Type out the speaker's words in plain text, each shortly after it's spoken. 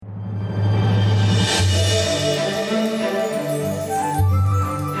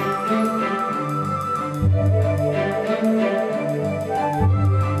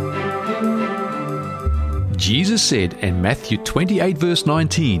Jesus said in Matthew 28 verse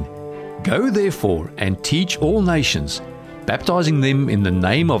 19, "Go therefore and teach all nations, baptizing them in the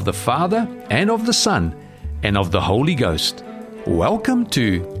name of the Father and of the Son and of the Holy Ghost." Welcome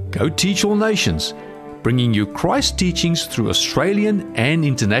to Go Teach All Nations, bringing you Christ teachings through Australian and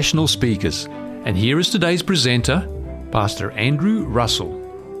international speakers. And here is today's presenter, Pastor Andrew Russell.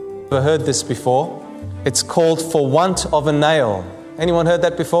 Ever heard this before? It's called "For Want of a Nail." Anyone heard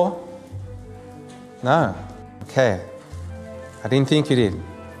that before? No? Okay. I didn't think you did.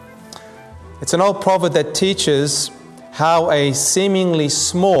 It's an old proverb that teaches how a seemingly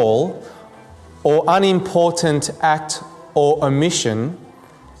small or unimportant act or omission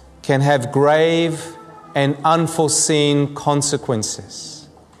can have grave and unforeseen consequences.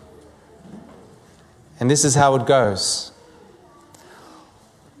 And this is how it goes.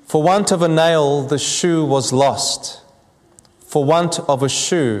 For want of a nail, the shoe was lost. For want of a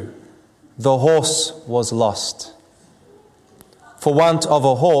shoe, the horse was lost. For want of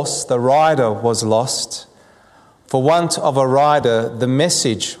a horse, the rider was lost. For want of a rider, the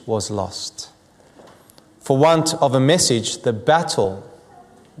message was lost. For want of a message, the battle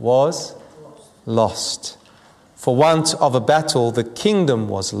was lost. For want of a battle, the kingdom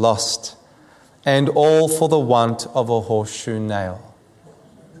was lost. And all for the want of a horseshoe nail.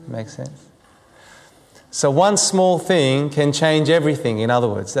 Makes sense? So one small thing can change everything, in other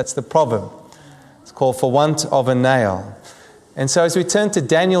words. That's the proverb. It's called "For Want of a Nail." And so as we turn to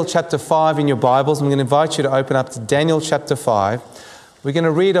Daniel chapter 5 in your Bibles, I'm going to invite you to open up to Daniel chapter 5. We're going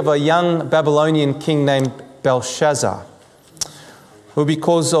to read of a young Babylonian king named Belshazzar, who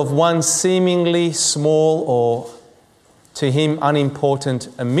because of one seemingly small or to him unimportant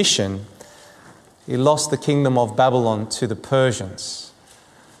omission, he lost the kingdom of Babylon to the Persians.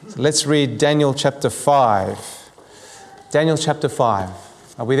 So let's read Daniel chapter 5. Daniel chapter 5.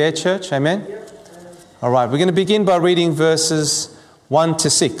 Are we there, church? Amen? All right, we're going to begin by reading verses 1 to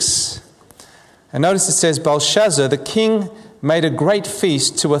 6. And notice it says, "Belshazzar, the king, made a great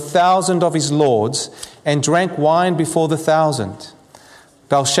feast to 1,000 of his lords and drank wine before the 1,000.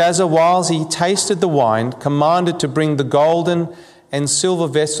 Belshazzar, whilst he tasted the wine, commanded to bring the golden and silver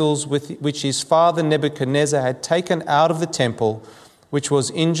vessels which his father Nebuchadnezzar had taken out of the temple, which was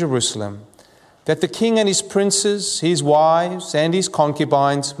in Jerusalem, that the king and his princes, his wives, and his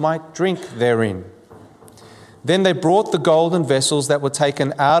concubines might drink therein. Then they brought the golden vessels that were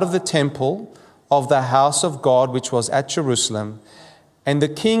taken out of the temple of the house of God, which was at Jerusalem, and the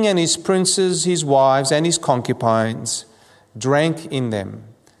king and his princes, his wives, and his concubines drank in them.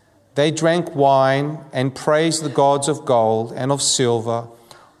 They drank wine and praised the gods of gold and of silver,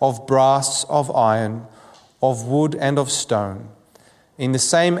 of brass, of iron, of wood, and of stone. In the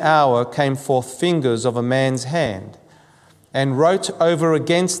same hour came forth fingers of a man's hand, and wrote over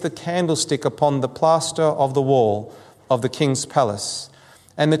against the candlestick upon the plaster of the wall of the king's palace.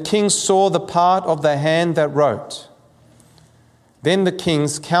 And the king saw the part of the hand that wrote. Then the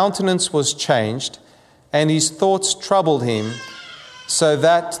king's countenance was changed, and his thoughts troubled him, so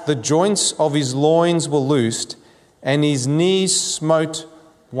that the joints of his loins were loosed, and his knees smote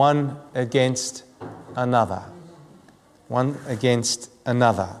one against another." One against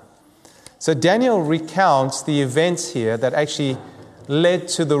another. So Daniel recounts the events here that actually led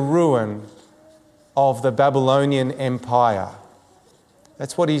to the ruin of the Babylonian Empire.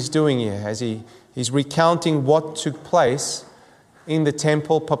 That's what he's doing here, as he's recounting what took place in the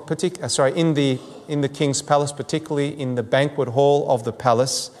temple, in the king's palace, particularly in the banquet hall of the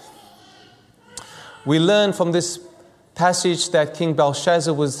palace. We learn from this passage that King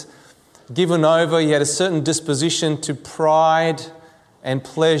Belshazzar was given over. He had a certain disposition to pride and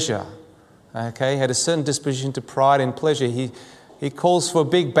pleasure. Okay, he had a certain disposition to pride and pleasure. He calls for a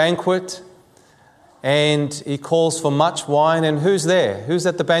big banquet, and he calls for much wine. And who's there? Who's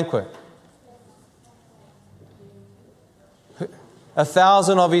at the banquet?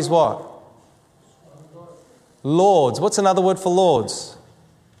 1,000 of his what? Lords. What's another word for lords?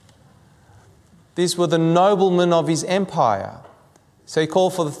 These were the noblemen of his empire. So he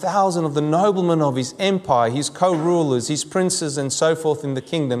called for 1,000 of the noblemen of his empire, his co-rulers, his princes and so forth in the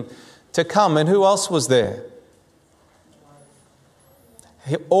kingdom to come. And who else was there?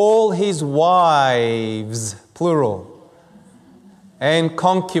 All his wives, plural, and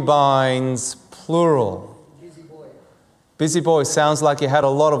concubines, plural. Busy boy sounds like he had a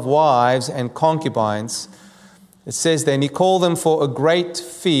lot of wives and concubines. It says then, he called them for a great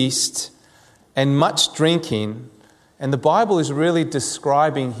feast and much drinking. And the Bible is really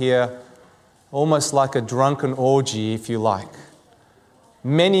describing here almost like a drunken orgy, if you like.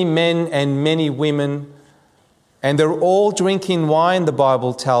 Many men and many women, and they're all drinking wine, the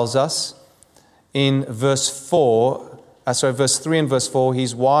Bible tells us. in verse 3 and verse 4,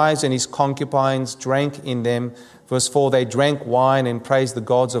 his wives and his concubines drank in them. Verse 4, they drank wine and praised the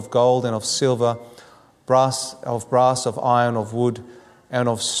gods of gold and of silver, brass, of iron, of wood, and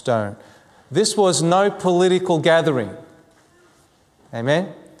of stone. This was no political gathering.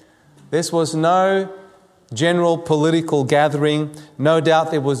 Amen? This was no general political gathering. No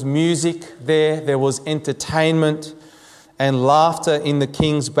doubt there was music there. There was entertainment and laughter in the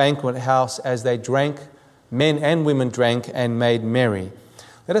king's banquet house as they drank. Men and women drank and made merry.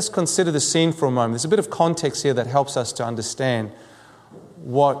 Let us consider the scene for a moment. There's a bit of context here that helps us to understand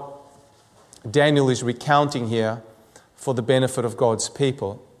what Daniel is recounting here for the benefit of God's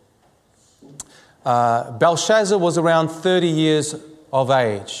people. Belshazzar was around 30 years of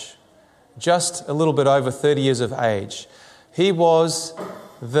age, just a little bit over 30 years of age. He was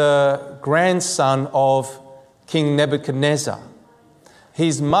the grandson of King Nebuchadnezzar.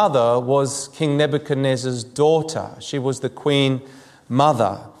 His mother was King Nebuchadnezzar's daughter. She was the queen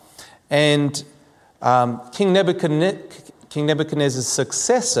mother. And King Nebuchadnezzar's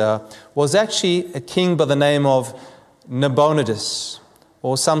successor was actually a king by the name of Nabonidus,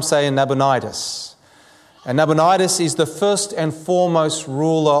 or some say Nabonidus. And Nabonidus is the first and foremost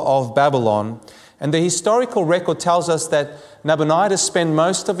ruler of Babylon. And the historical record tells us that Nabonidus spent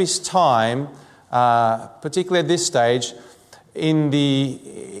most of his time, particularly at this stage, in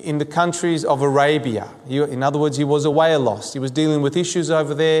the countries of Arabia. In other words, he was away a lot. He was dealing with issues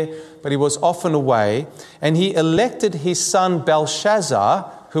over there, but he was often away. And he elected his son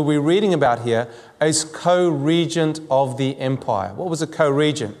Belshazzar, who we're reading about here, as co-regent of the empire. What was a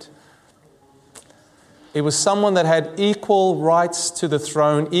co-regent? It was someone that had equal rights to the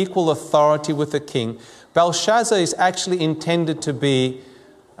throne, equal authority with the king. Belshazzar is actually intended to be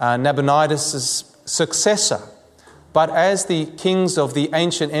Nabonidus' successor. But as the kings of the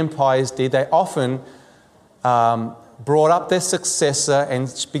ancient empires did, they often brought up their successor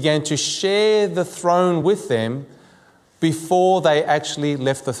and began to share the throne with them before they actually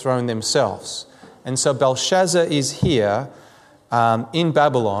left the throne themselves. And so Belshazzar is here in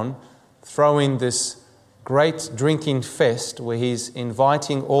Babylon throwing this great drinking fest where he's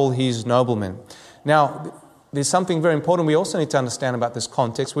inviting all his noblemen. Now, there's something very important we also need to understand about this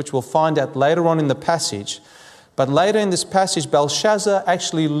context, which we'll find out later on in the passage. But later in this passage, Belshazzar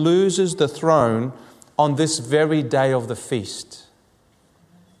actually loses the throne on this very day of the feast.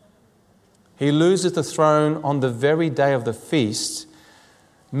 He loses the throne on the very day of the feast,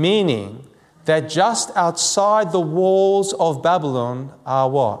 meaning that just outside the walls of Babylon are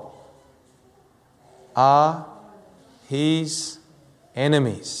what? Are his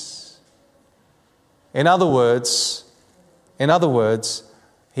enemies. In other words,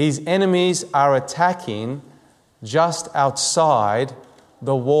 his enemies are attacking just outside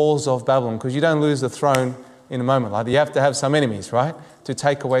the walls of Babylon, because you don't lose the throne in a moment. Like, you have to have some enemies, right, to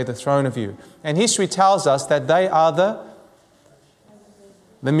take away the throne of you. And history tells us that they are the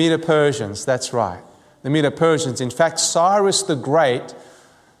Medo-Persians. That's right, the Medo-Persians. In fact, Cyrus the Great,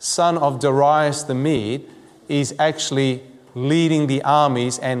 son of Darius the Mede, is actually leading the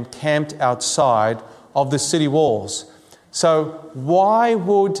armies and camped outside of the city walls. So why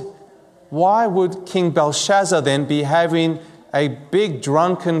would King Belshazzar then be having a big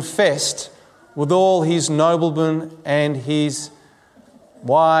drunken fest with all his noblemen and his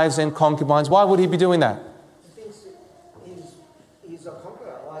wives and concubines? Why would he be doing that? He thinks he's a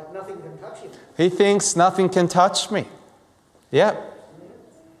conqueror, like nothing can touch him. He thinks nothing can touch me. Yeah.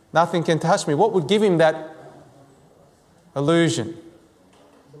 Nothing can touch me. What would give him that illusion?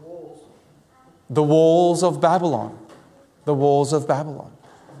 The walls. The walls of Babylon. The walls of Babylon.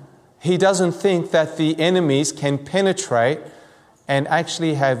 He doesn't think that the enemies can penetrate and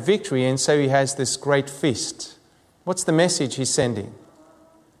actually have victory, and so he has this great feast. What's the message he's sending?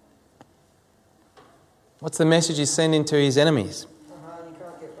 What's the message he's sending to his enemies? You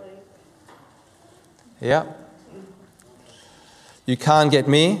can't get me. Yeah. You can't get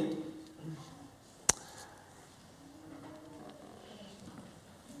me.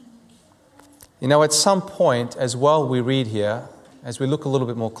 You know, at some point as well, we read here, as we look a little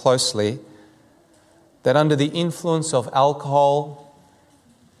bit more closely, that under the influence of alcohol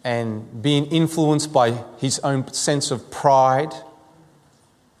and being influenced by his own sense of pride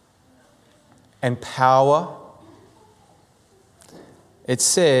and power, it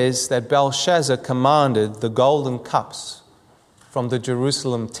says that Belshazzar commanded the golden cups from the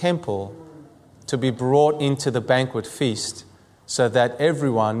Jerusalem temple to be brought into the banquet feast so that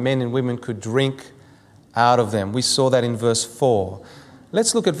everyone, men and women, could drink out of them. We saw that in verse 4.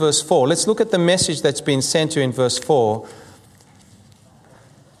 Let's look at verse 4. Let's look at the message that's been sent to you in verse 4.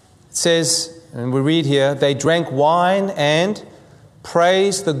 It says, And we read here, they drank wine and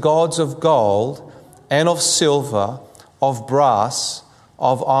praised the gods of gold and of silver, of brass,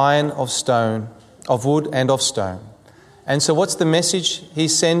 of iron, of stone, of wood and of stone. And so what's the message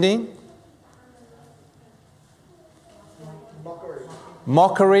he's sending?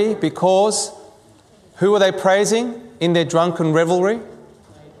 Mockery, because who are they praising in their drunken revelry?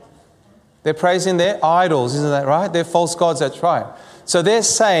 They're praising their idols, isn't that right? They're false gods, that's right. So they're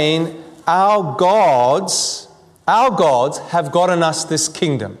saying, our gods have gotten us this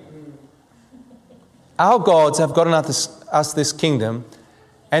kingdom. Our gods have gotten us this kingdom.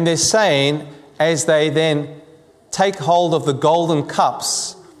 And they're saying, as they then take hold of the golden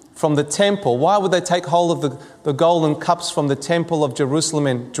cups from the temple. Why would they take hold of the golden cups from the temple of Jerusalem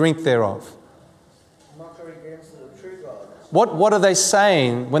and drink thereof? Mockery against the true God. What are they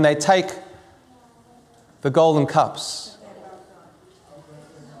saying when they take the golden cups?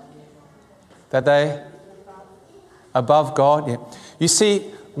 That they above God? Yeah. You see,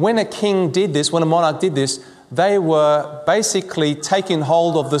 when a king did this, when a monarch did this, they were basically taking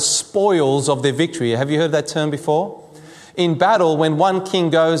hold of the spoils of their victory. Have you heard that term before? In battle, when one king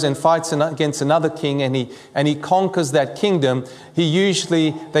goes and fights against another king and he conquers that kingdom, they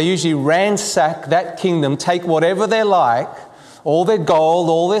usually ransack that kingdom, take whatever they like, all their gold,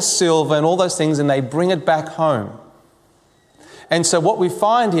 all their silver and all those things, and they bring it back home. And so what we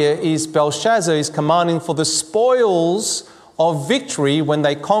find here is Belshazzar is commanding for the spoils of victory when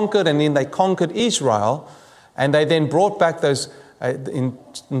they conquered, and then they conquered Israel, and they then brought back those. In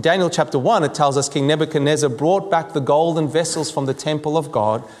Daniel chapter 1, it tells us King Nebuchadnezzar brought back the golden vessels from the temple of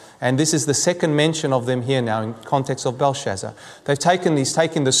God. And this is the second mention of them here now in context of Belshazzar. He's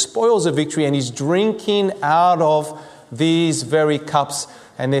taken the spoils of victory and he's drinking out of these very cups.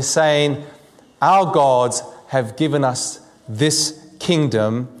 And they're saying, our gods have given us this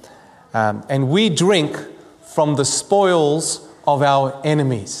kingdom, and we drink from the spoils of our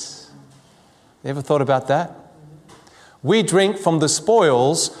enemies. You ever thought about that? We drink from the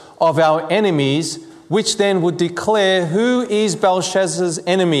spoils of our enemies, which then would declare who is Belshazzar's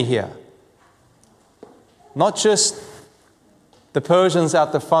enemy here. Not just the Persians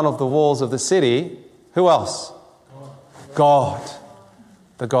out the front of the walls of the city. Who else? God,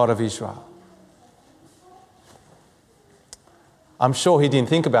 the God of Israel. I'm sure he didn't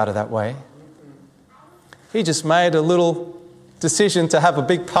think about it that way. He just made a little decision to have a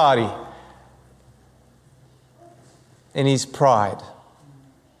big party in his pride,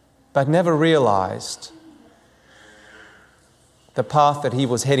 but never realized the path that he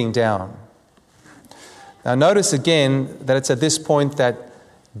was heading down. Now notice again that it's at this point that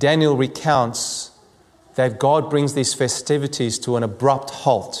Daniel recounts that God brings these festivities to an abrupt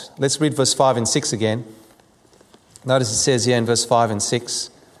halt. Let's read verse 5 and 6 again. Notice it says here in verse 5 and 6.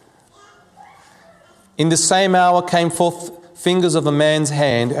 In the same hour came forth fingers of a man's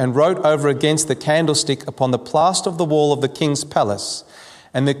hand and wrote over against the candlestick upon the plaster of the wall of the king's palace.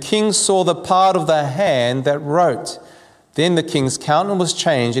 And the king saw the part of the hand that wrote. Then the king's countenance was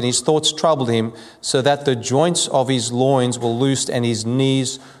changed and his thoughts troubled him, so that the joints of his loins were loosed and his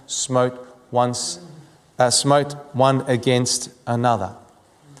knees smote one against another.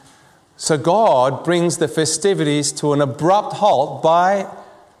 So God brings the festivities to an abrupt halt by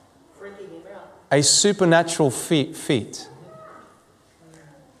a supernatural feat.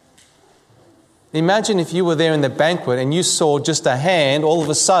 Imagine if you were there in the banquet and you saw just a hand, all of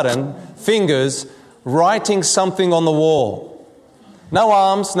a sudden, fingers, writing something on the wall. No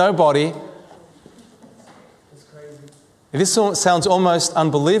arms, no body. This sounds almost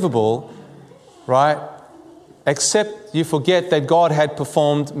unbelievable, right? Except you forget that God had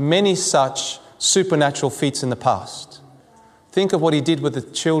performed many such supernatural feats in the past. Think of what he did with the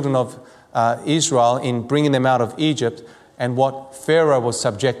children of Israel in bringing them out of Egypt and what Pharaoh was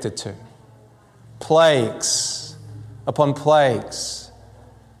subjected to. Plagues upon plagues.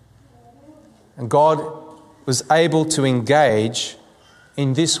 And God was able to engage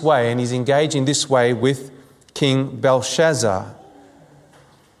in this way, and he's engaging this way with King Belshazzar.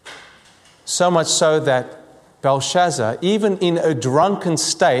 So much so that Belshazzar, even in a drunken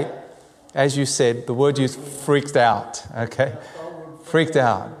state, as you said, the word used, freaked out. Okay? Freaked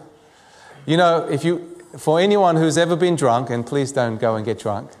out. You know, for anyone who's ever been drunk, and please don't go and get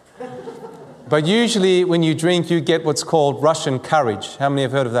drunk, but usually when you drink, you get what's called Russian courage. How many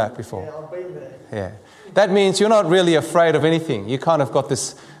have heard of that before? Yeah, I've been there. Yeah. That means you're not really afraid of anything. You kind of got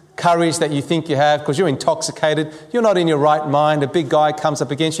this courage that you think you have because you're intoxicated. You're not in your right mind. A big guy comes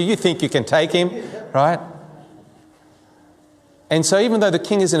up against you. You think you can take him, right? And so even though the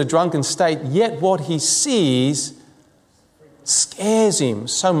king is in a drunken state, yet what he sees scares him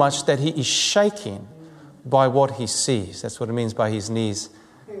so much that he is shaking by what he sees. That's what it means by his knees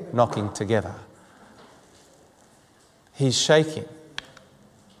knocking together. He's shaking.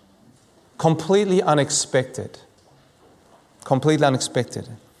 Completely unexpected. Completely unexpected.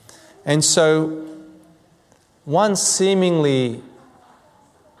 And so, one seemingly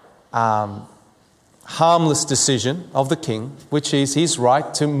harmless decision of the king, which is his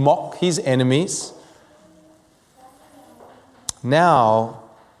right to mock his enemies, now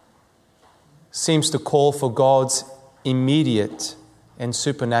seems to call for God's immediate and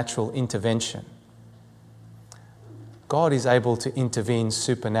supernatural intervention. God is able to intervene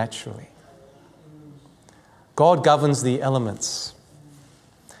supernaturally. God governs the elements.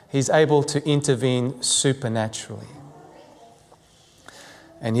 He's able to intervene supernaturally.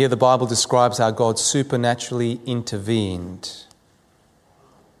 And here the Bible describes how God supernaturally intervened.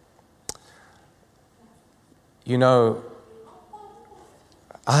 You know,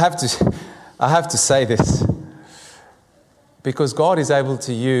 I have to say this, because God is able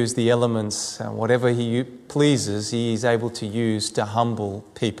to use the elements, whatever He pleases, He is able to use to humble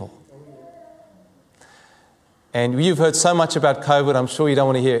people. And you've heard so much about COVID, I'm sure you don't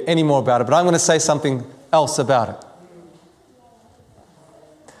want to hear any more about it, but I'm going to say something else about it.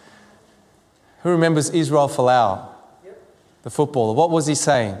 Who remembers Israel Folau, the footballer? What was he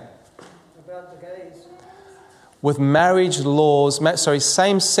saying? About the gays. With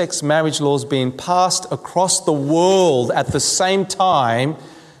same-sex marriage laws being passed across the world at the same time,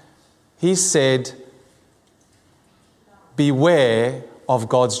 he said, beware of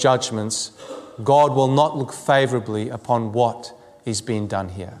God's judgments. God will not look favorably upon what is being done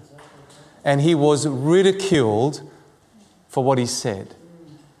here. And he was ridiculed for what he said.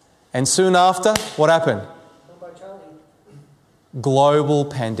 And soon after, what happened? Global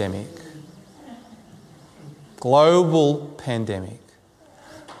pandemic. Global pandemic.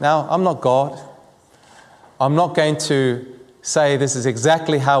 Now, I'm not God. I'm not going to say this is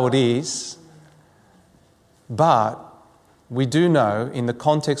exactly how it is. But we do know, in the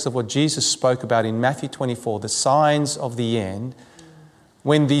context of what Jesus spoke about in Matthew 24, the signs of the end,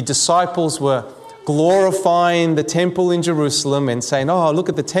 when the disciples were glorifying the temple in Jerusalem and saying, oh, look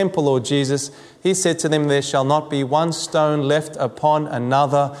at the temple, Lord Jesus. He said to them, there shall not be one stone left upon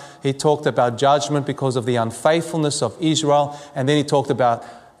another. He talked about judgment because of the unfaithfulness of Israel. And then he talked about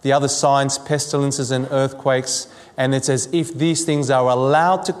the other signs, pestilences and earthquakes. And it's as if these things are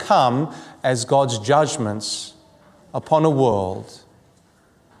allowed to come as God's judgments upon a world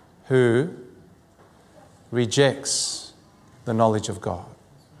who rejects the knowledge of God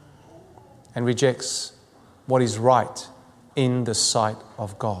and rejects what is right in the sight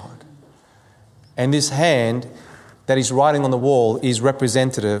of God. And this hand that is writing on the wall is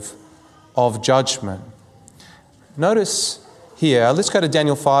representative of judgment. Notice here, let's go to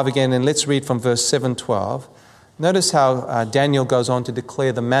Daniel 5 again and let's read from verse 7-12. Notice how Daniel goes on to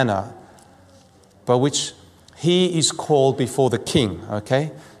declare the manner by which he is called before the king.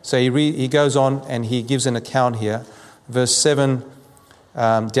 Okay? So he goes on and he gives an account here. Verse 7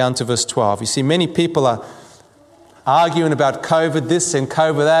 down to verse 12. You see, many people are arguing about COVID this and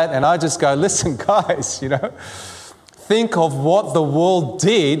COVID that, and I just go, listen, guys, think of what the world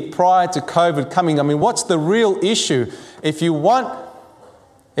did prior to COVID coming. I mean, what's the real issue? If you want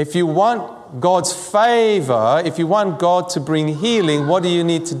God's favor, if you want God to bring healing, what do you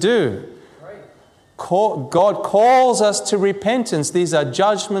need to do? God calls us to repentance. These are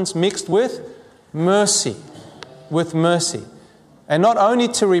judgments mixed with mercy. With mercy. And not only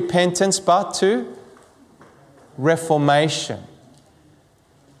to repentance, but to reformation.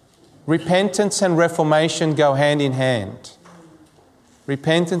 Repentance and reformation go hand in hand.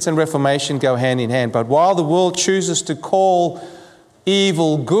 Repentance and reformation go hand in hand. But while the world chooses to call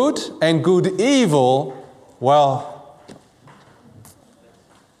evil good and good evil, well,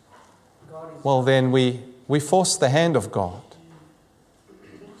 then we force the hand of God.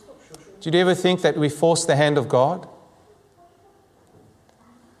 Did you ever think that we force the hand of God?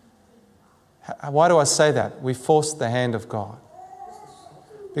 Why do I say that? We force the hand of God.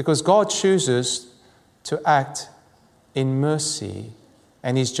 Because God chooses to act in mercy,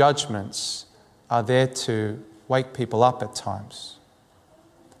 and His judgments are there to wake people up at times.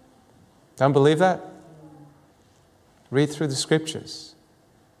 Don't believe that? Read through the Scriptures.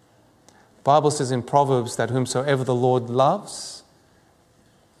 The Bible says in Proverbs that whomsoever the Lord loves,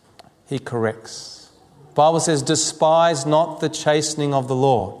 He corrects. The Bible says, despise not the chastening of the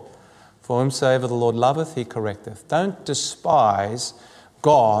Lord. For whomsoever the Lord loveth, He correcteth. Don't despise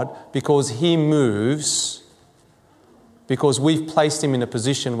God because He moves, because we've placed Him in a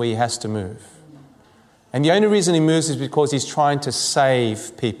position where He has to move. And the only reason he moves is because he's trying to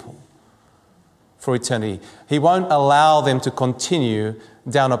save people for eternity. He won't allow them to continue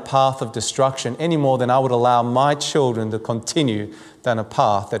down a path of destruction any more than I would allow my children to continue down a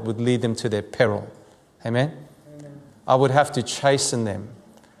path that would lead them to their peril. Amen? Amen. I would have to chasten them.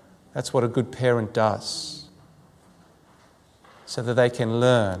 That's what a good parent does. So that they can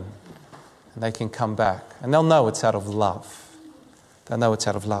learn and they can come back. And they'll know it's out of love. They'll know it's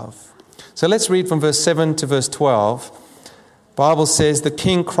out of love. So let's read from verse 7 to verse 12. The Bible says, the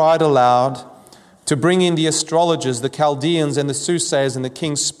king cried aloud to bring in the astrologers, the Chaldeans and the soothsayers, and the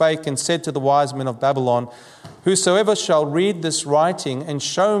king spake and said to the wise men of Babylon, whosoever shall read this writing and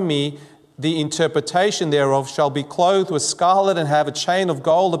show me the interpretation thereof shall be clothed with scarlet and have a chain of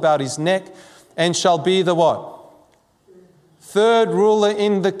gold about his neck, and shall be the what? Third ruler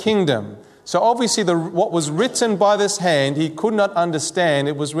in the kingdom. So obviously what was written by this hand, he could not understand.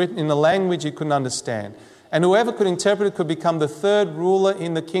 It was written in a language he couldn't understand. And whoever could interpret it could become the third ruler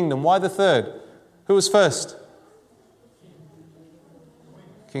in the kingdom. Why the third? Who was first?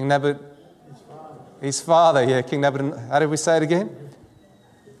 King Nebuchadnezzar. His father, yeah, King Nebuchadnezzar. How did we say it again?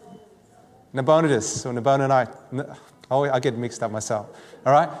 Nabonidus or Nabonidus. Oh, I get mixed up myself.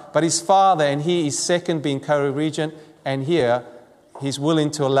 All right? But his father, and he is second, being co-regent, and here he's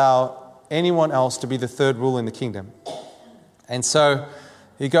willing to allow anyone else to be the third ruler in the kingdom. And so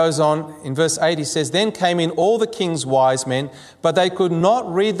he goes on, in verse 8 he says, then came in all the king's wise men, but they could not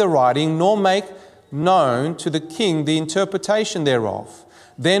read the writing, nor make known to the king the interpretation thereof.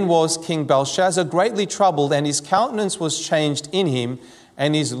 Then was King Belshazzar greatly troubled, and his countenance was changed in him,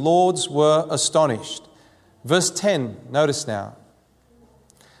 and his lords were astonished. Verse 10, notice now.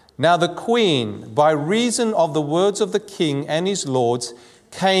 Now the queen, by reason of the words of the king and his lords,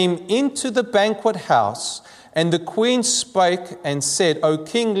 came into the banquet house, and the queen spake and said, O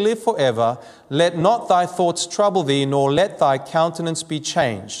king, live forever. Let not thy thoughts trouble thee, nor let thy countenance be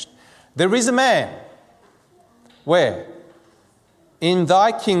changed. There is a man. Where? In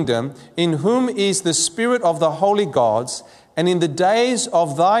thy kingdom, in whom is the spirit of the holy gods, and in the days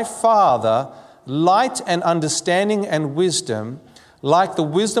of thy father, light and understanding and wisdom, like the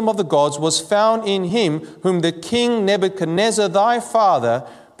wisdom of the gods, was found in him, whom the king Nebuchadnezzar thy father,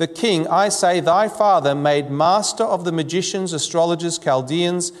 the king, I say thy father, made master of the magicians, astrologers,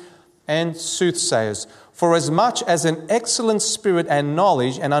 Chaldeans, and soothsayers. For as much as an excellent spirit and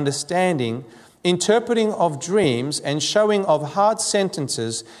knowledge and understanding, interpreting of dreams and showing of hard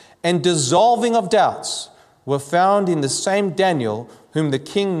sentences and dissolving of doubts were found in the same Daniel, whom the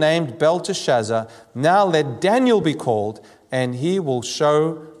king named Belteshazzar. Now let Daniel be called, and he will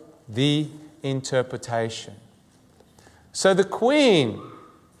show the interpretation. So the queen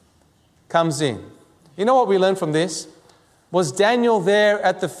comes in. You know what we learn from this? Was Daniel there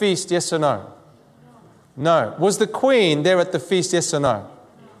at the feast, yes or no? No. Was the queen there at the feast, yes or no?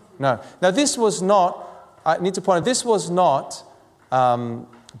 No. Now this was not, I need to point out, this was not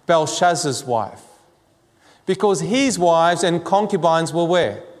Belshazzar's wife. Because his wives and concubines were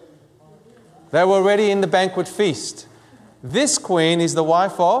where? They were already in the banquet feast. This queen is the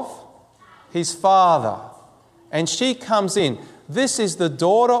wife of his father. And she comes in. This is the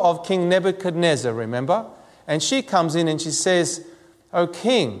daughter of King Nebuchadnezzar, remember? And she comes in and she says, O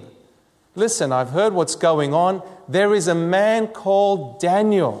king, listen, I've heard what's going on. There is a man called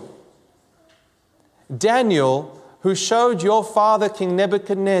Daniel. Daniel, who showed your father, King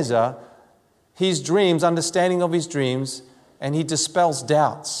Nebuchadnezzar, his dreams, understanding of his dreams, and he dispels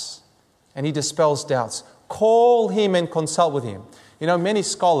doubts. And he dispels doubts. Call him and consult with him. You know, many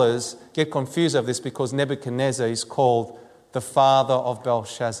scholars get confused of this because Nebuchadnezzar is called the father of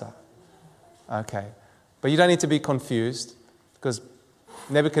Belshazzar. Okay. But you don't need to be confused because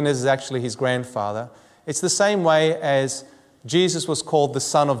Nebuchadnezzar is actually his grandfather. It's the same way as Jesus was called the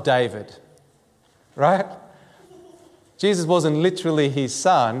son of David. Right? Jesus wasn't literally his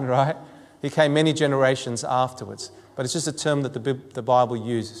son, right? He came many generations afterwards. But it's just a term that the Bible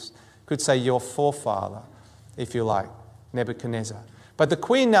uses. Could say your forefather, if you like, Nebuchadnezzar. But the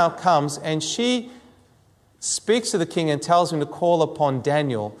queen now comes and she speaks to the king and tells him to call upon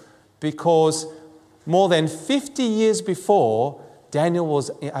Daniel because more than 50 years before, Daniel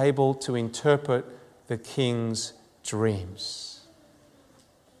was able to interpret the king's dreams.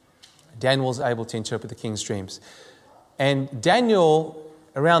 Daniel was able to interpret the king's dreams. And Daniel,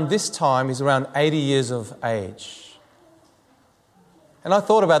 around this time, is around 80 years of age. And I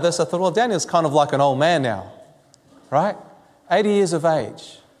thought about this. I thought, well, Daniel's kind of like an old man now, right? 80 years of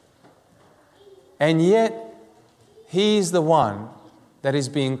age. And yet, he's the one that is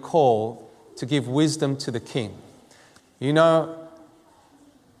being called to give wisdom to the king. You know,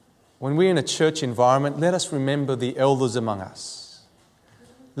 when we're in a church environment, let us remember the elders among us.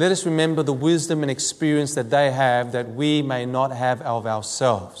 Let us remember the wisdom and experience that they have that we may not have of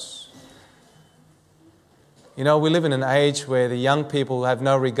ourselves. You know, we live in an age where the young people have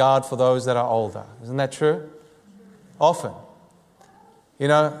no regard for those that are older. Isn't that true? Often. You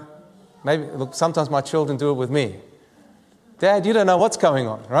know, maybe, look, sometimes my children do it with me. Dad, you don't know what's going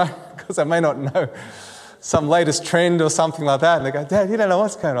on, right? Because I may not know some latest trend or something like that. And they go, Dad, you don't know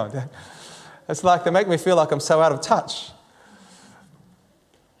what's going on, Dad. It's like they make me feel like I'm so out of touch.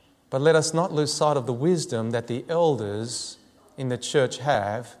 But let us not lose sight of the wisdom that the elders in the church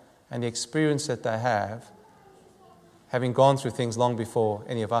have and the experience that they have, having gone through things long before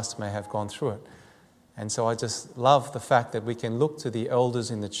any of us may have gone through it. And so I just love the fact that we can look to the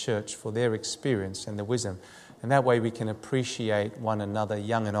elders in the church for their experience and their wisdom. And that way we can appreciate one another,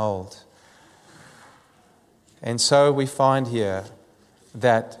 young and old. And so we find here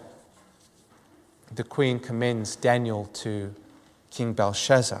that the queen commends Daniel to King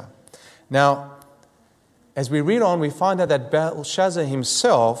Belshazzar. Now, as we read on, we find out that Belshazzar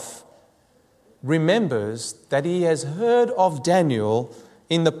himself remembers that he has heard of Daniel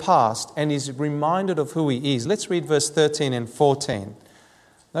in the past and is reminded of who he is. Let's read verse 13 and 14.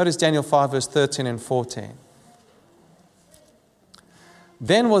 Notice Daniel 5, verse 13 and 14.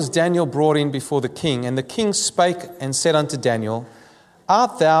 Then was Daniel brought in before the king, and the king spake and said unto Daniel,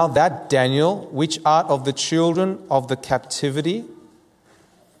 Art thou that Daniel, which art of the children of the captivity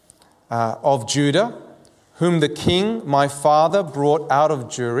of Judah, whom the king, my father, brought out of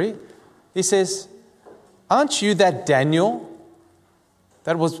Jewry? He says, aren't you that Daniel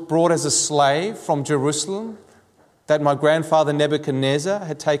that was brought as a slave from Jerusalem, that my grandfather Nebuchadnezzar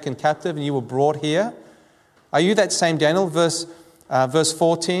had taken captive and you were brought here? Are you that same Daniel? Verse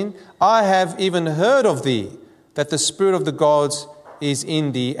 14, I have even heard of thee, that the Spirit of the gods is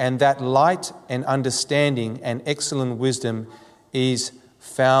in thee, and that light and understanding and excellent wisdom is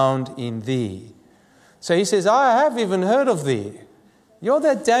found in thee. So he says, I have even heard of thee. You're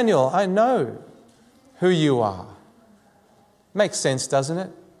that Daniel. I know who you are. Makes sense, doesn't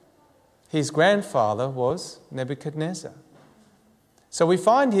it? His grandfather was Nebuchadnezzar. So we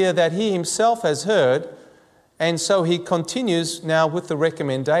find here that he himself has heard, and so he continues now with the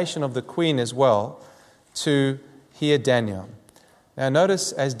recommendation of the queen as well to hear Daniel. Now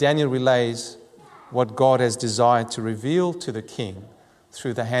notice as Daniel relays what God has desired to reveal to the king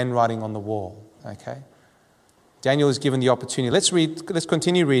through the handwriting on the wall. Okay? Daniel is given the opportunity. Let's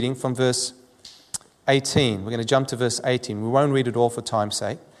continue reading from verse 18. We're going to jump to verse 18. We won't read it all for time's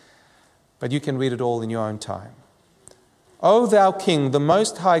sake, but you can read it all in your own time. O thou king, the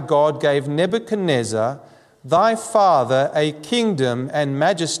Most High God gave Nebuchadnezzar, thy father, a kingdom and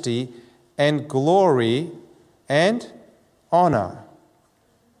majesty and glory and honor.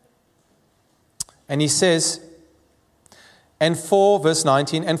 And he says, and for, verse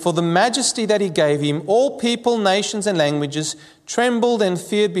 19, and for the majesty that he gave him, all people, nations, and languages trembled and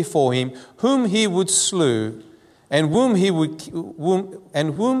feared before him, whom he would slew, and whom he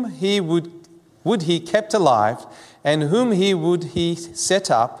would he kept alive, and whom he set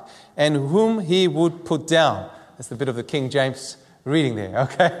up, and whom he would put down. That's the bit of the King James reading there,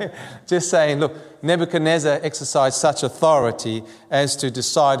 okay? Just saying, look, Nebuchadnezzar exercised such authority as to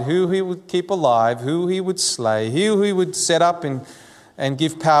decide who he would keep alive, who he would slay, who he would set up and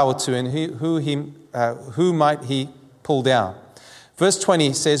give power to, and who might he pull down. Verse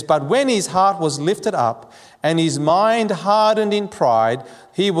 20 says, but when his heart was lifted up and his mind hardened in pride,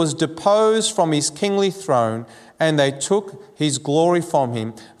 he was deposed from his kingly throne, and they took his glory from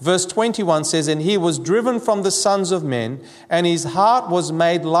him. Verse 21 says, and he was driven from the sons of men, and his heart was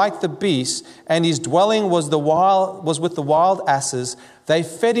made like the beasts, and his dwelling was with the wild asses. They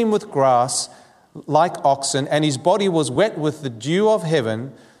fed him with grass like oxen, and his body was wet with the dew of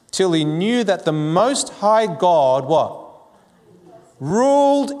heaven, till he knew that the Most High God, what?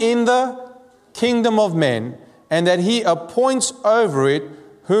 Ruled in the kingdom of men, and that he appoints over it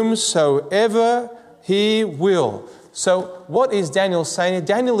whomsoever he will. So what is Daniel saying?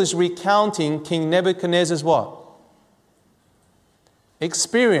 Daniel is recounting King Nebuchadnezzar's what?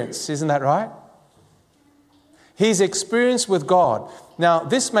 Experience, isn't that right? His experience with God. Now,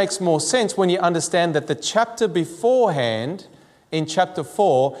 this makes more sense when you understand that the chapter beforehand, in chapter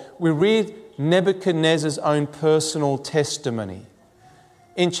 4, we read Nebuchadnezzar's own personal testimony.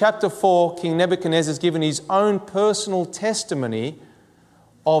 In chapter 4, King Nebuchadnezzar is given his own personal testimony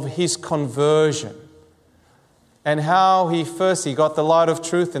of his conversion. And how he got the light of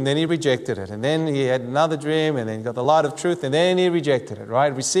truth and then he rejected it. And then he had another dream and then he got the light of truth and then he rejected it,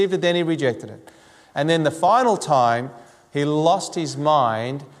 right? Received it, then he rejected it. And then the final time, he lost his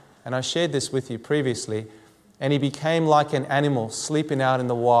mind And I shared this with you previously. And he became like an animal sleeping out in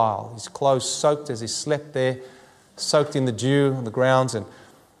the wild. His clothes soaked as he slept there, soaked in the dew on the grounds. And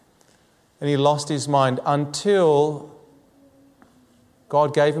he lost his mind until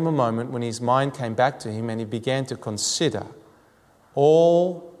God gave him a moment when his mind came back to him and he began to consider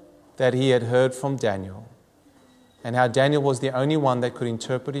all that he had heard from Daniel, and how Daniel was the only one that could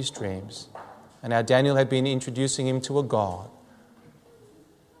interpret his dreams, and how Daniel had been introducing him to a God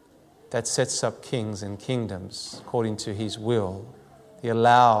that sets up kings and kingdoms according to his will. He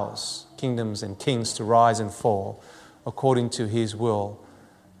allows kingdoms and kings to rise and fall according to his will,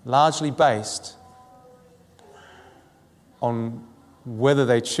 largely based on whether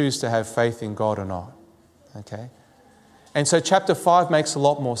they choose to have faith in God or not. Okay? And so chapter 5 makes a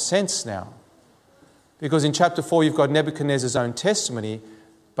lot more sense now. Because in chapter 4 you've got Nebuchadnezzar's own testimony,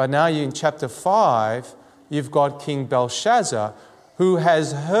 but now in chapter 5 you've got King Belshazzar, who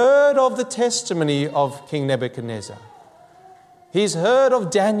has heard of the testimony of King Nebuchadnezzar. He's heard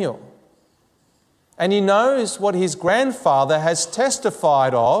of Daniel. And he knows what his grandfather has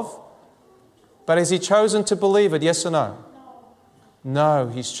testified of, but has he chosen to believe it, yes or no? No,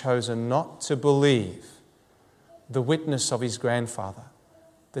 he's chosen not to believe the witness of his grandfather,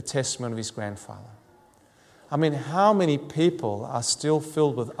 the testimony of his grandfather. I mean, how many people are still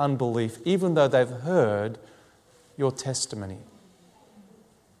filled with unbelief, even though they've heard your testimony,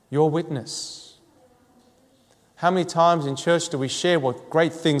 your witness? How many times in church do we share what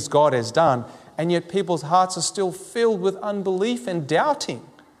great things God has done, and yet people's hearts are still filled with unbelief and doubting?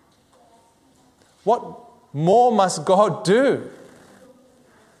 What more must God do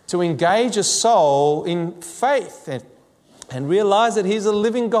to engage a soul in faith and realize that He's a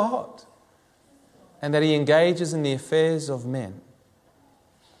living God and that He engages in the affairs of men?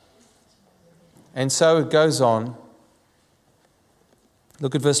 And so it goes on.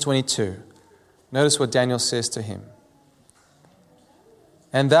 Look at verse 22. Notice what Daniel says to him.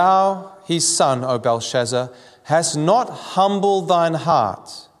 And thou, his son, O Belshazzar, hast not humbled thine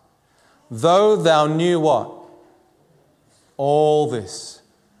heart, though thou knew what? All this.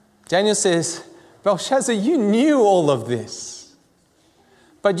 Daniel says, Belshazzar, you knew all of this,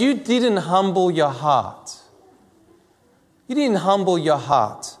 but you didn't humble your heart. You didn't humble your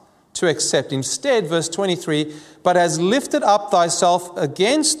heart to accept. Instead, verse 23, but has lifted up thyself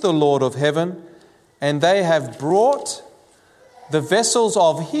against the Lord of heaven, and they have brought the vessels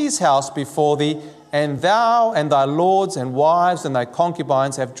of his house before thee, and thou and thy lords and wives and thy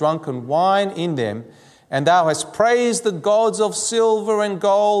concubines have drunken wine in them, and thou hast praised the gods of silver and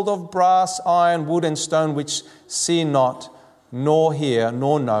gold, of brass, iron, wood, and stone, which see not, nor hear,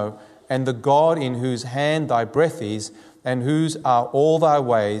 nor know, and the God in whose hand thy breath is, and whose are all thy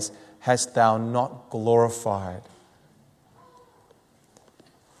ways, hast thou not glorified.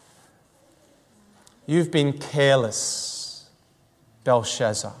 You've been careless,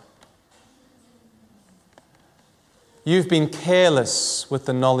 Belshazzar. You've been careless with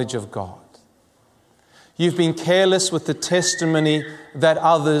the knowledge of God. You've been careless with the testimony that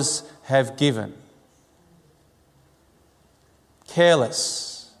others have given.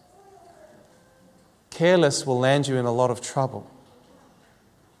 Careless. Careless will land you in a lot of trouble.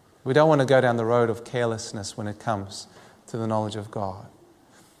 We don't want to go down the road of carelessness when it comes to the knowledge of God.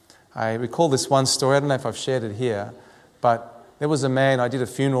 I recall this one story. I don't know if I've shared it here, but there was a man, I did a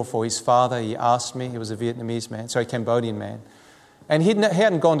funeral for his father. He asked me, he was a Vietnamese man, Cambodian man. And he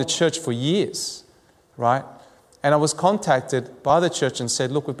hadn't gone to church for years, right? And I was contacted by the church and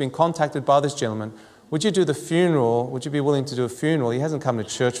said, look, we've been contacted by this gentleman. Would you do the funeral? Would you be willing to do a funeral? He hasn't come to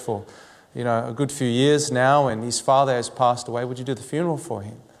church for, a good few years now, and his father has passed away. Would you do the funeral for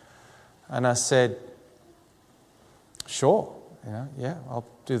him? And I said, sure, yeah, I'll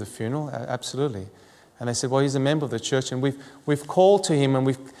do the funeral, absolutely. And they said, well, he's a member of the church, and we've called to him and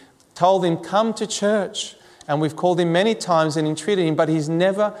we've told him, come to church. And we've called him many times and entreated him, but he's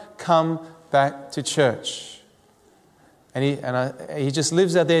never come back to church. And he just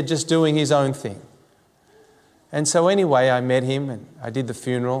lives out there just doing his own thing. And so anyway, I met him and I did the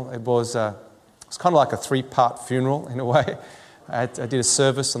funeral. It was kind of like a 3-part funeral in a way. I did a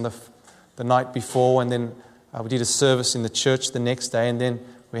service on the night before, and then we did a service in the church the next day, and then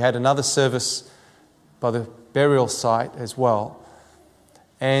we had another service by the burial site as well.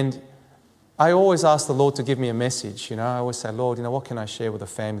 And I always ask the Lord to give me a message. I always say, Lord, what can I share with a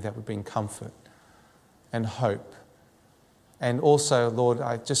family that would bring comfort and hope? And also, Lord,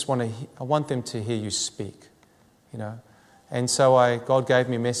 I want them to hear you speak. And so God gave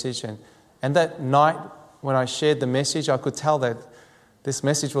me a message, and that night when I shared the message, I could tell that this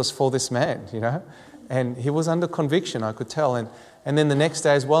message was for this man, and he was under conviction, I could tell. And then the next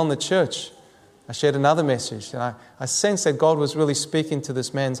day as well in the church, I shared another message. And I sensed that God was really speaking to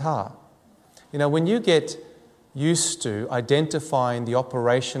this man's heart. You know, when you get used to identifying the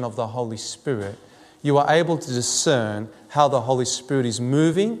operation of the Holy Spirit, you are able to discern how the Holy Spirit is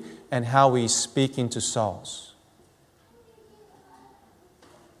moving and how He is speaking to souls.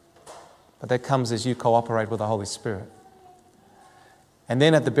 But that comes as you cooperate with the Holy Spirit. And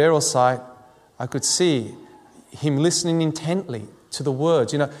then at the burial site, I could see him listening intently to the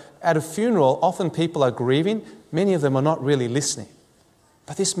words. You know, at a funeral, often people are grieving. Many of them are not really listening.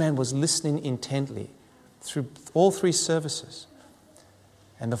 But this man was listening intently through all 3 services.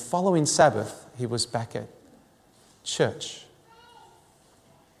 And the following Sabbath, he was back at church.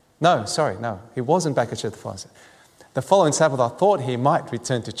 No, he wasn't back at church the following Sabbath. The following Sabbath, I thought he might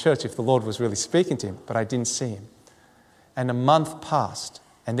return to church if the Lord was really speaking to him, but I didn't see him. And a month passed,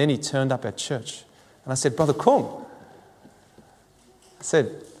 and then he turned up at church. And I said, Brother Kung. I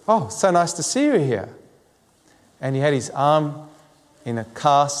said, oh, so nice to see you here. And he had his arm in a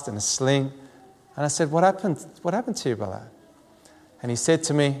cast and a sling. And I said, what happened to you, brother? And he said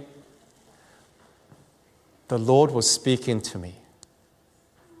to me, the Lord was speaking to me.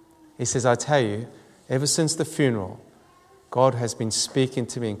 He says, I tell you, ever since the funeral, God has been speaking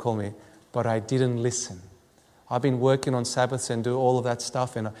to me and calling me, but I didn't listen. I've been working on Sabbaths and do all of that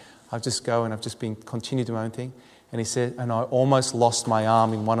stuff, and I just go and I've just been continuing to do my own thing. And he said, and I almost lost my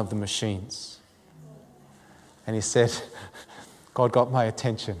arm in one of the machines. And he said, God got my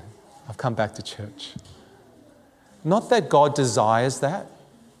attention. I've come back to church. Not that God desires that.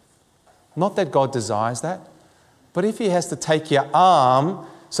 Not that God desires that. But if He has to take your arm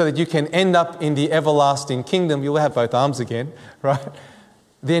so that you can end up in the everlasting kingdom, you'll have both arms again, right?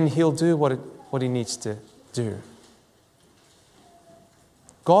 Then He'll do what He needs to do.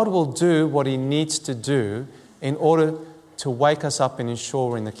 God will do what He needs to do in order to wake us up and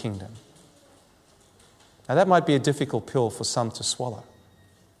ensure we're in the kingdom. Now that might be a difficult pill for some to swallow.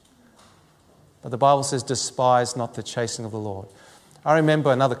 But the Bible says, despise not the chastening of the Lord. I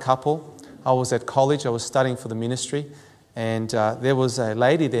remember another couple. I was at college. I was studying for the ministry. And there was a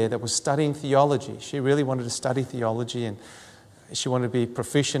lady there that was studying theology. She really wanted to study theology, and she wanted to be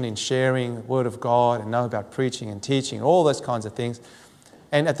proficient in sharing the Word of God and know about preaching and teaching and all those kinds of things.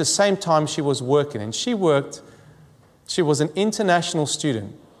 And at the same time, she was working. And she was an international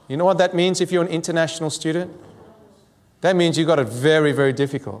student. You know what that means if you're an international student? That means you got it very, very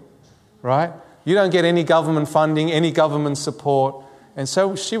difficult, right? You don't get any government funding, any government support. And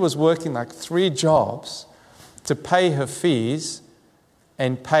so she was working like 3 jobs to pay her fees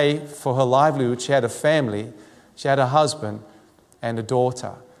and pay for her livelihood. She had a family. She had a husband and a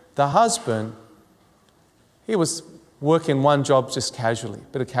daughter. The husband, he was working one job just casually,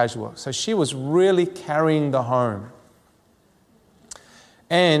 a bit of casual work. So she was really carrying the home.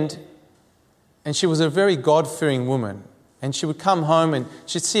 And she was a very God-fearing woman. And she would come home and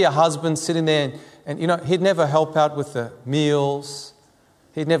she'd see her husband sitting there and you know, he'd never help out with the meals.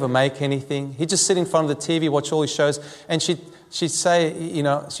 He'd never make anything. He'd just sit in front of the TV, watch all his shows. And she'd say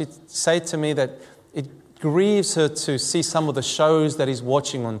to me that it grieves her to see some of the shows that he's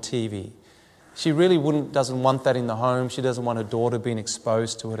watching on TV. She really doesn't want that in the home. She doesn't want her daughter being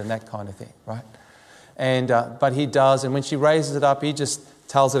exposed to it and that kind of thing, right? And but he does. And when she raises it up, he just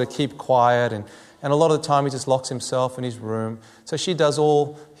tells her to keep quiet. And a lot of the time he just locks himself in his room. So she does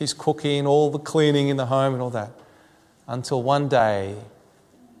all his cooking, all the cleaning in the home and all that. Until one day,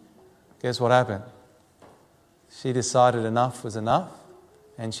 guess what happened? She decided enough was enough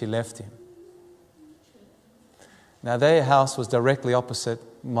and she left him. Now their house was directly opposite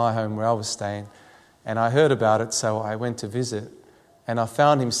my home where I was staying, and I heard about it, so I went to visit, and I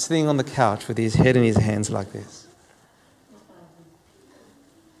found him sitting on the couch with his head in his hands like this.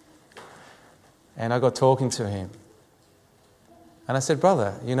 And I got talking to him. And I said,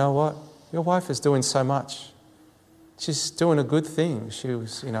 brother, you know what? Your wife is doing so much. She's doing a good thing.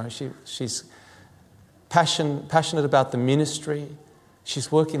 She's passionate about the ministry.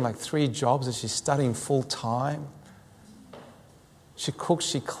 She's working like 3 jobs and she's studying full time. She cooks,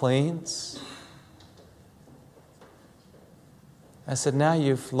 she cleans. I said, now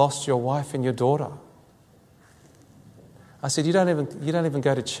you've lost your wife and your daughter. I said, you don't even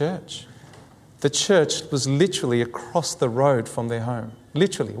go to church. The church was literally across the road from their home.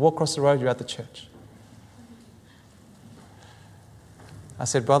 Literally, walk across the road, you're at the church. I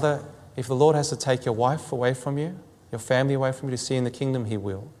said, brother, if the Lord has to take your wife away from you, your family away from you to see in the kingdom, He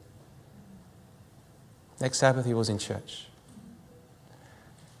will. Next Sabbath, he was in church.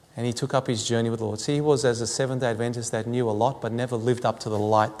 And he took up his journey with the Lord. See, he was as a Seventh-day Adventist that knew a lot but never lived up to the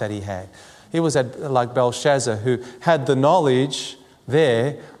light that he had. He was like Belshazzar, who had the knowledge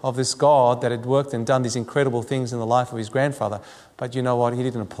there of this God that had worked and done these incredible things in the life of his grandfather. But you know what? He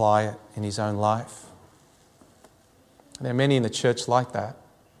didn't apply it in his own life. There are many in the church like that.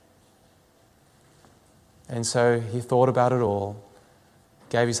 And so he thought about it all,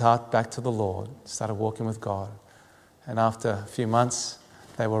 gave his heart back to the Lord, started walking with God. And after a few months,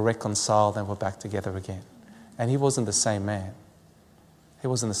 they were reconciled and were back together again. And he wasn't the same man. He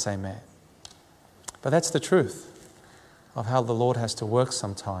wasn't the same man. But that's the truth of how the Lord has to work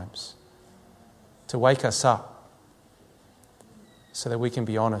sometimes, to wake us up so that we can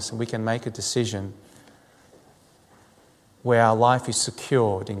be honest and we can make a decision where our life is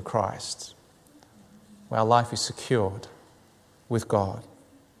secured in Christ, where our life is secured with God.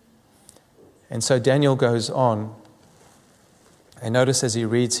 And so Daniel goes on, and notice as he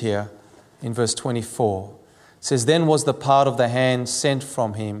reads here in verse 24, it says, "Then was the part of the hand sent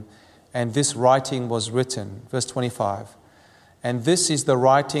from him, and this writing was written." Verse 25, "And this is the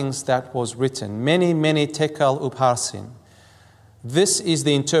writings that was written, many, many tekel upharsin. This is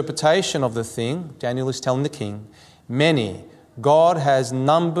the interpretation of the thing," Daniel is telling the king, "many, God has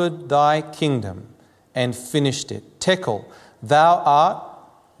numbered thy kingdom and finished it. Tekel, thou art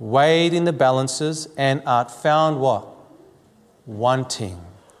weighed in the balances and art found" what? Wanting.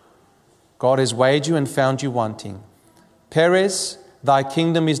 God has weighed you and found you wanting. "Perez, thy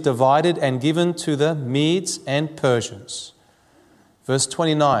kingdom is divided and given to the Medes and Persians." Verse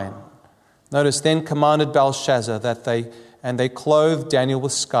 29. Notice, "Then commanded Belshazzar that they clothed Daniel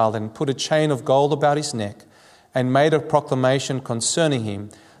with scarlet and put a chain of gold about his neck and made a proclamation concerning him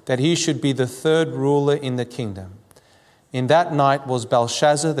that he should be the third ruler in the kingdom. In that night was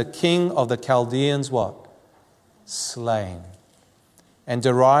Belshazzar, the king of the Chaldeans, what? Slain. And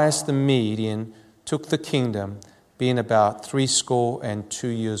Darius the Median took the kingdom, being about 62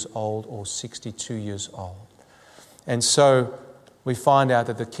 years old, or 62 years old." And so we find out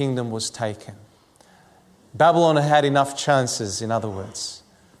that the kingdom was taken. Babylon had enough chances, in other words.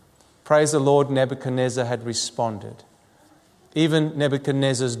 Praise the Lord, Nebuchadnezzar had responded. Even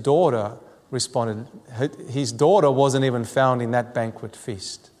Nebuchadnezzar's daughter responded. His daughter wasn't even found in that banquet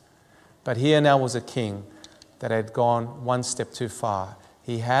feast. But here now was a king that had gone one step too far.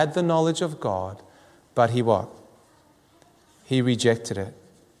 He had the knowledge of God, but he what? He rejected it.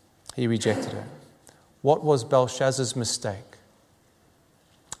 He rejected it. What was Belshazzar's mistake?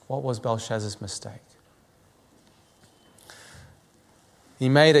 What was Belshazzar's mistake? He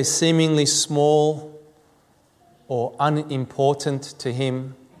made a seemingly small or unimportant to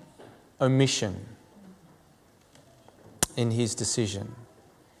him omission in his decision.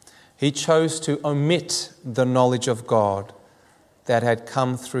 He chose to omit the knowledge of God that had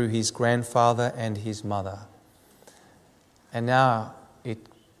come through his grandfather and his mother. And now it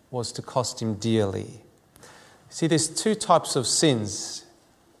was to cost him dearly. See, there's two types of sins.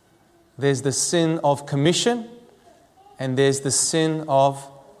 There's the sin of commission and there's the sin of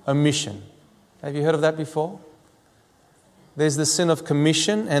omission. Have you heard of that before? There's the sin of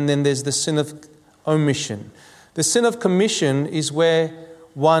commission and then there's the sin of omission. The sin of commission is where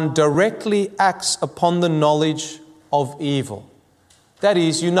one directly acts upon the knowledge of evil. That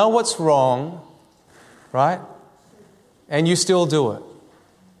is, you know what's wrong, right? And you still do it.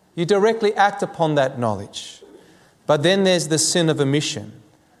 You directly act upon that knowledge. But then there's the sin of omission.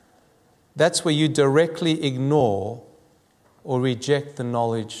 That's where you directly ignore or reject the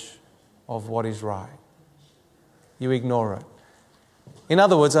knowledge of what is right. You ignore it. In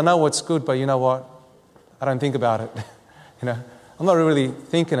other words, I know what's good, but you know what? I don't think about it. I'm not really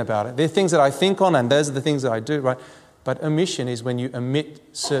thinking about it. There are things that I think on, and those are the things that I do, right? But omission is when you omit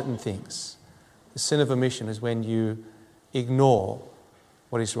certain things. The sin of omission is when you ignore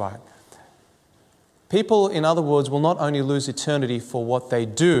what is right. People, in other words, will not only lose eternity for what they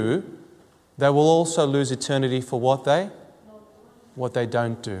do, they will also lose eternity for what they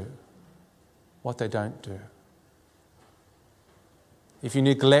don't do. What they don't do. If you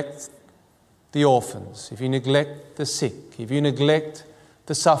neglect the orphans, if you neglect the sick, if you neglect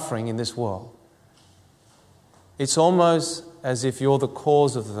the suffering in this world, it's almost as if you're the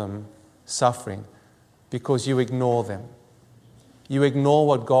cause of them suffering because you ignore them. You ignore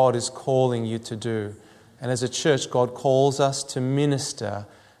what God is calling you to do. And as a church, God calls us to minister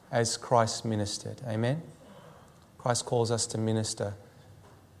as Christ ministered. Amen? Christ calls us to minister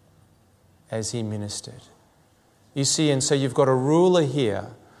as he ministered. You see, and so you've got a ruler here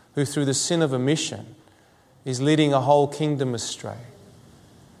who through the sin of omission is leading a whole kingdom astray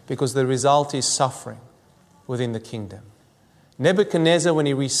because the result is suffering within the kingdom. Nebuchadnezzar, when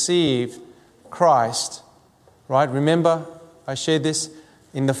he received Christ, right? Remember, I shared this.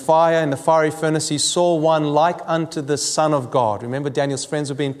 in the fire, in the fiery furnace, he saw one like unto the Son of God. Remember, Daniel's friends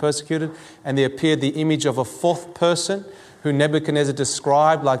were being persecuted, and there appeared the image of a fourth person who Nebuchadnezzar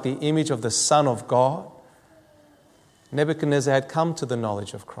described like the image of the Son of God. Nebuchadnezzar had come to the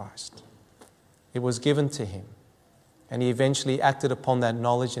knowledge of Christ. It was given to him, and he eventually acted upon that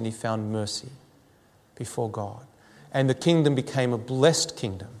knowledge, and he found mercy before God. And the kingdom became a blessed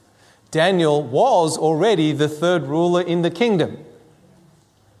kingdom. Daniel was already the third ruler in the kingdom.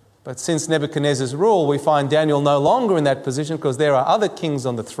 But since Nebuchadnezzar's rule, we find Daniel no longer in that position because there are other kings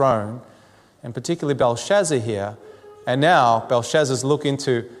on the throne, and particularly Belshazzar here. And now Belshazzar's looking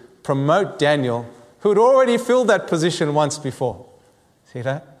to promote Daniel, who had already filled that position once before. See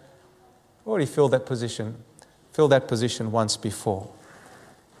that? Already filled that position once before.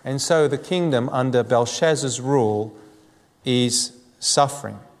 And so the kingdom under Belshazzar's rule is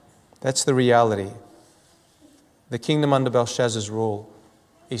suffering. That's the reality. The kingdom under Belshazzar's rule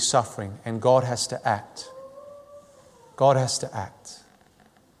is suffering, and God has to act. God has to act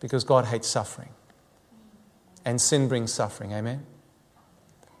because God hates suffering. And sin brings suffering, amen?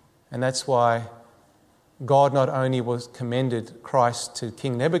 And that's why God not only commended Christ to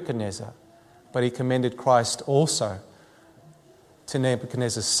King Nebuchadnezzar, but he commended Christ also to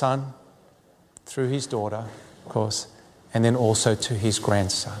Nebuchadnezzar's son, through his daughter, of course, and then also to his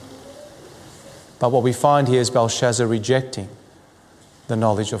grandson. But what we find here is Belshazzar rejecting the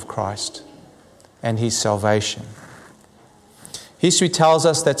knowledge of Christ and his salvation. History tells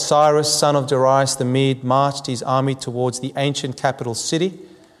us that Cyrus, son of Darius the Mede, marched his army towards the ancient capital city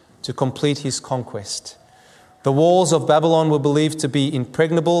to complete his conquest. The walls of Babylon were believed to be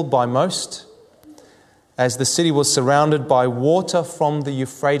impregnable by most, as the city was surrounded by water from the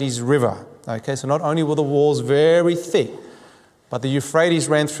Euphrates River. Okay, so not only were the walls very thick, but the Euphrates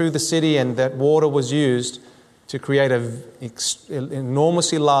ran through the city, and that water was used to create an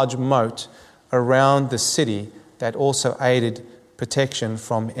enormously large moat around the city that also aided protection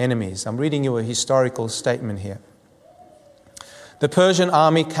from enemies. I'm reading you a historical statement here. The Persian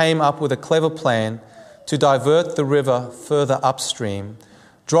army came up with a clever plan to divert the river further upstream,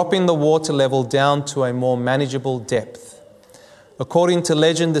 dropping the water level down to a more manageable depth. According to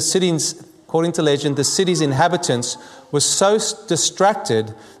legend, the city's inhabitants were so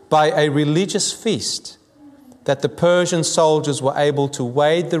distracted by a religious feast that the Persian soldiers were able to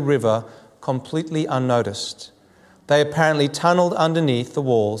wade the river completely unnoticed. They apparently tunneled underneath the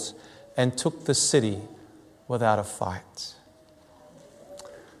walls and took the city without a fight.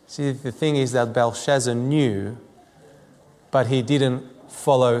 See, the thing is that Belshazzar knew, but he didn't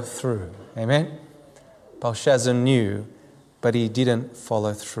follow through. Amen? Belshazzar knew, but he didn't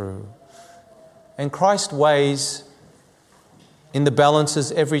follow through. And Christ weighs in the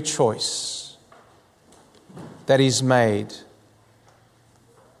balances every choice that is made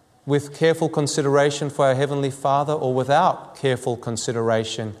with careful consideration for our Heavenly Father or without careful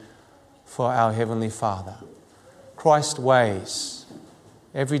consideration for our Heavenly Father. Christ weighs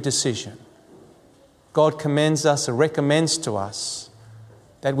every decision. God commends us or recommends to us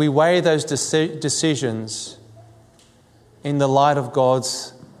that we weigh those decisions in the light of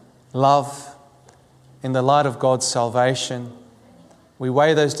God's love, in the light of God's salvation. We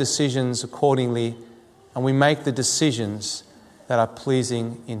weigh those decisions accordingly, and we make the decisions that are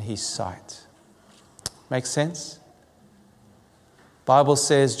pleasing in His sight. Make sense? Bible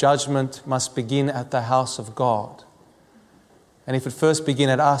says judgment must begin at the house of God. And if it first begin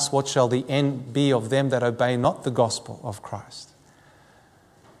at us, what shall the end be of them that obey not the gospel of Christ?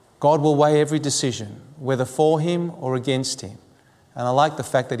 God will weigh every decision, whether for Him or against Him. And I like the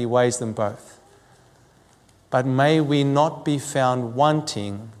fact that He weighs them both. But may we not be found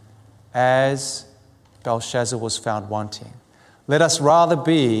wanting as Belshazzar was found wanting. Let us rather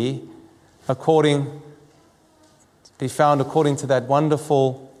be found according to that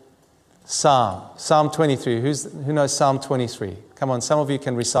wonderful Psalm. Psalm 23. Who knows Psalm 23? Come on, some of you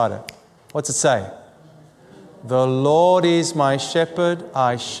can recite it. What's it say? The Lord is my shepherd,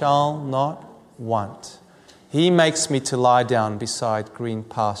 I shall not want. He makes me to lie down beside green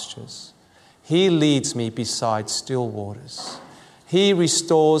pastures. He leads me beside still waters. He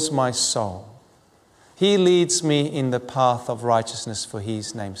restores my soul. He leads me in the path of righteousness for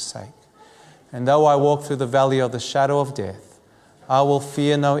His name's sake. And though I walk through the valley of the shadow of death, I will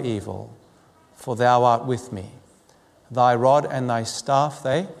fear no evil, for Thou art with me. Thy rod and Thy staff,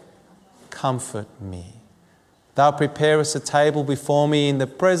 they comfort me. Thou preparest a table before me in the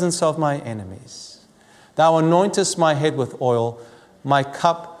presence of my enemies. Thou anointest my head with oil, my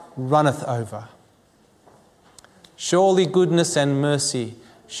cup runneth over. Surely goodness and mercy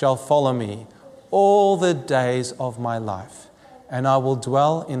shall follow me all the days of my life, and I will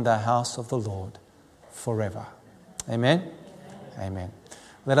dwell in the house of the Lord forever. Amen? Amen.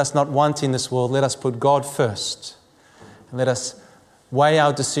 Let us not want in this world. Let us put God first. And let us weigh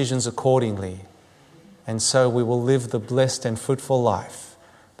our decisions accordingly. And so we will live the blessed and fruitful life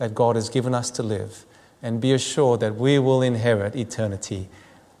that God has given us to live. And be assured that we will inherit eternity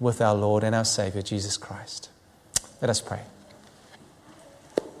with our Lord and our Savior, Jesus Christ. Let us pray.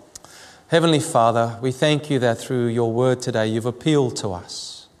 Heavenly Father, we thank you that through your word today you've appealed to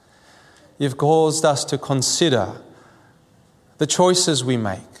us. You've caused us to consider the choices we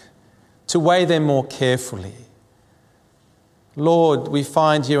make, to weigh them more carefully. Lord, we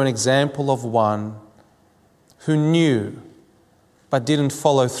find here an example of one who knew but didn't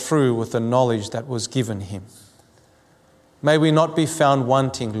follow through with the knowledge that was given him. May we not be found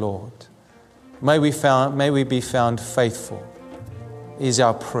wanting, Lord. May we be found faithful, is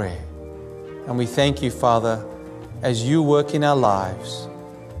our prayer. And we thank you, Father, as you work in our lives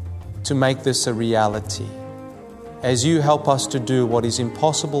to make this a reality, as you help us to do what is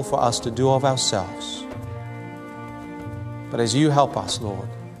impossible for us to do of ourselves. But as you help us, Lord,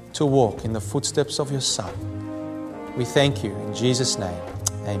 to walk in the footsteps of your Son, we thank you in Jesus' name.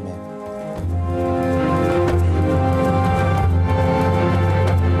 Amen.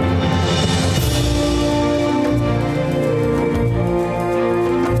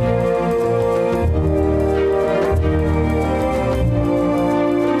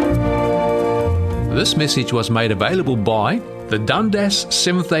 This message was made available by the Dundas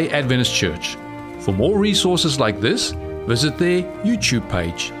Seventh-day Adventist Church. For more resources like this, visit their YouTube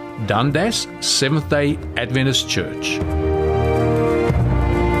page, Dundas Seventh-day Adventist Church.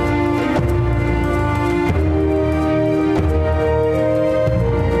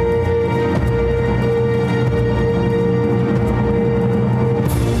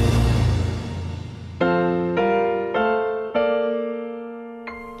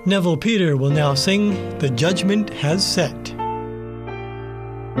 Neville Peter will now sing The Judgment Has Set.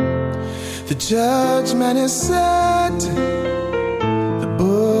 The judgment is set, the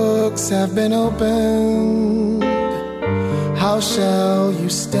books have been opened. How shall you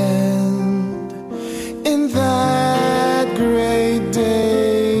stand in that great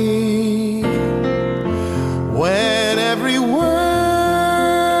day, when every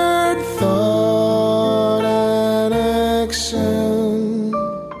word, thought, and action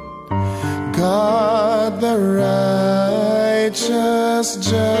God the righteous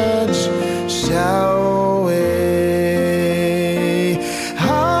judge shall weigh?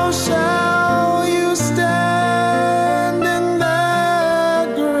 How shall you stand in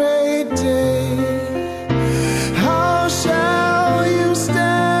that great day? How shall you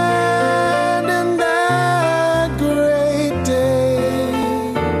stand in that great day?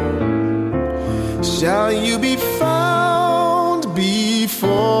 Shall you be found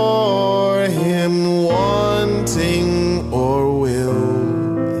before him wanting, or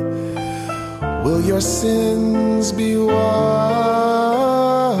will your sins be washed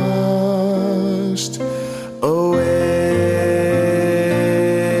away?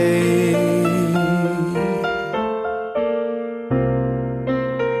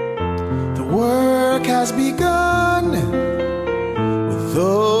 The work has begun with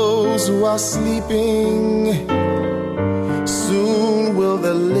those who are sleeping. Soon will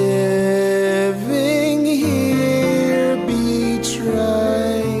the living here be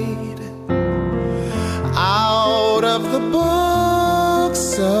tried. Out of the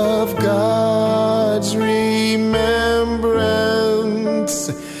books of God's remembrance,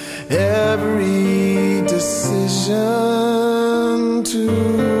 every decision to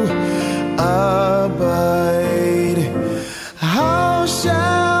abide. How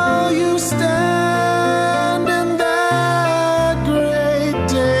shall you stand in that great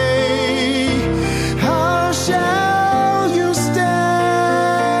day? How shall you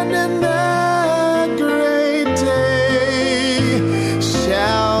stand in that great day?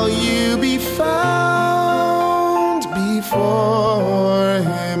 Shall you be found before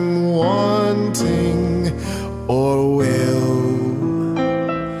him wanting, or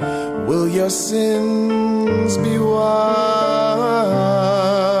will your sins be washed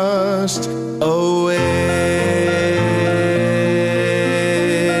away?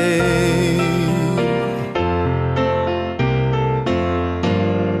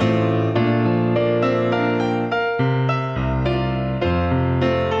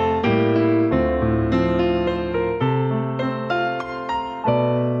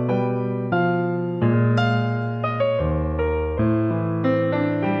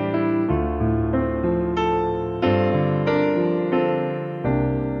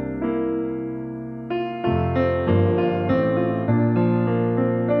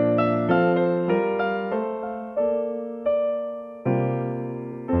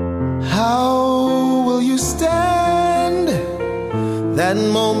 that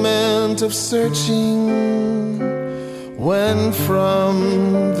moment of searching, when from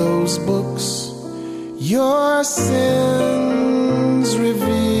those books your sins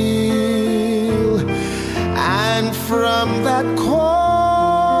reveal, and from that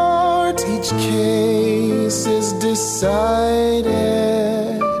court each case is decided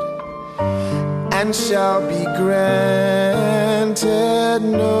and shall be granted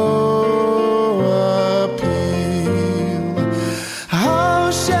no appeal. How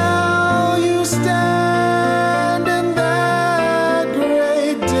shall you stand in that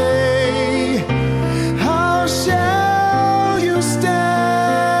great day? How shall you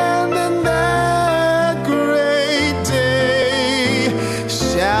stand in that great day?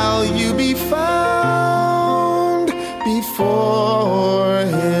 Shall you be found before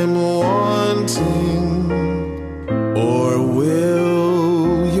him wanting, or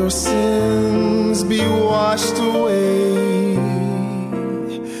will your sins be washed away?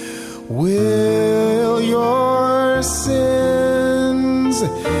 Will your sins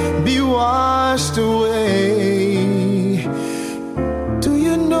be washed away? Do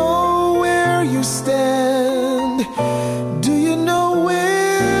you know where you stand? Do you know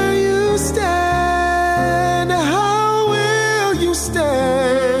where you stand? How will you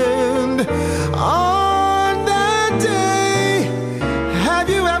stand on that day? Have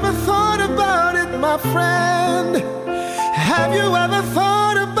you ever thought about it, my friend? Have you ever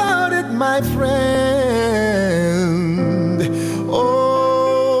thought about it, my friend?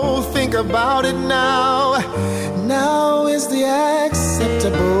 Oh, think about it now. Now is the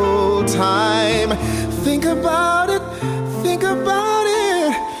acceptable time. Think about it, think about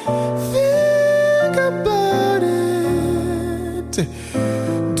it, think about it.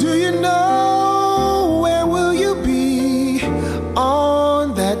 Do you know where will you be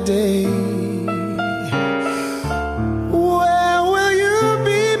on that day? Where will you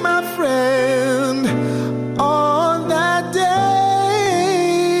be, my friend, on that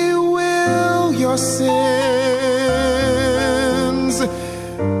day? Will your sins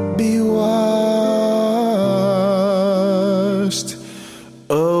be washed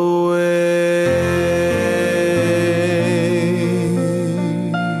away?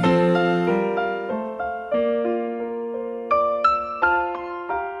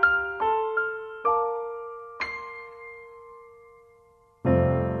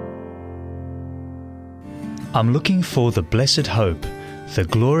 I'm looking for the blessed hope, the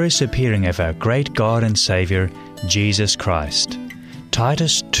glorious appearing of our great God and Saviour, Jesus Christ.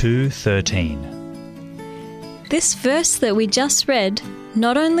 Titus 2:13. This verse that we just read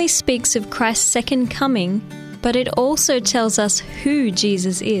not only speaks of Christ's second coming, but it also tells us who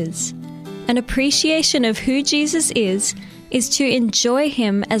Jesus is. An appreciation of who Jesus is to enjoy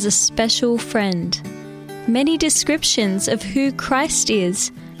him as a special friend. Many descriptions of who Christ is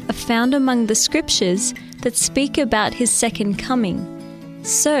are found among the scriptures that speak about his second coming.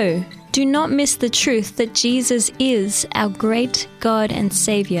 So, do not miss the truth that Jesus is our great God and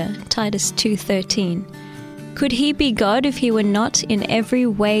Saviour, Titus 2:13. Could he be God if he were not in every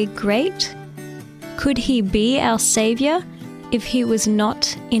way great? Could he be our Saviour if he was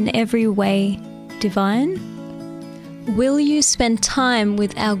not in every way divine? Will you spend time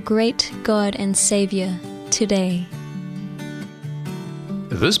with our great God and Saviour today?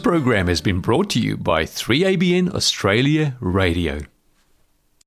 This program has been brought to you by 3ABN Australia Radio.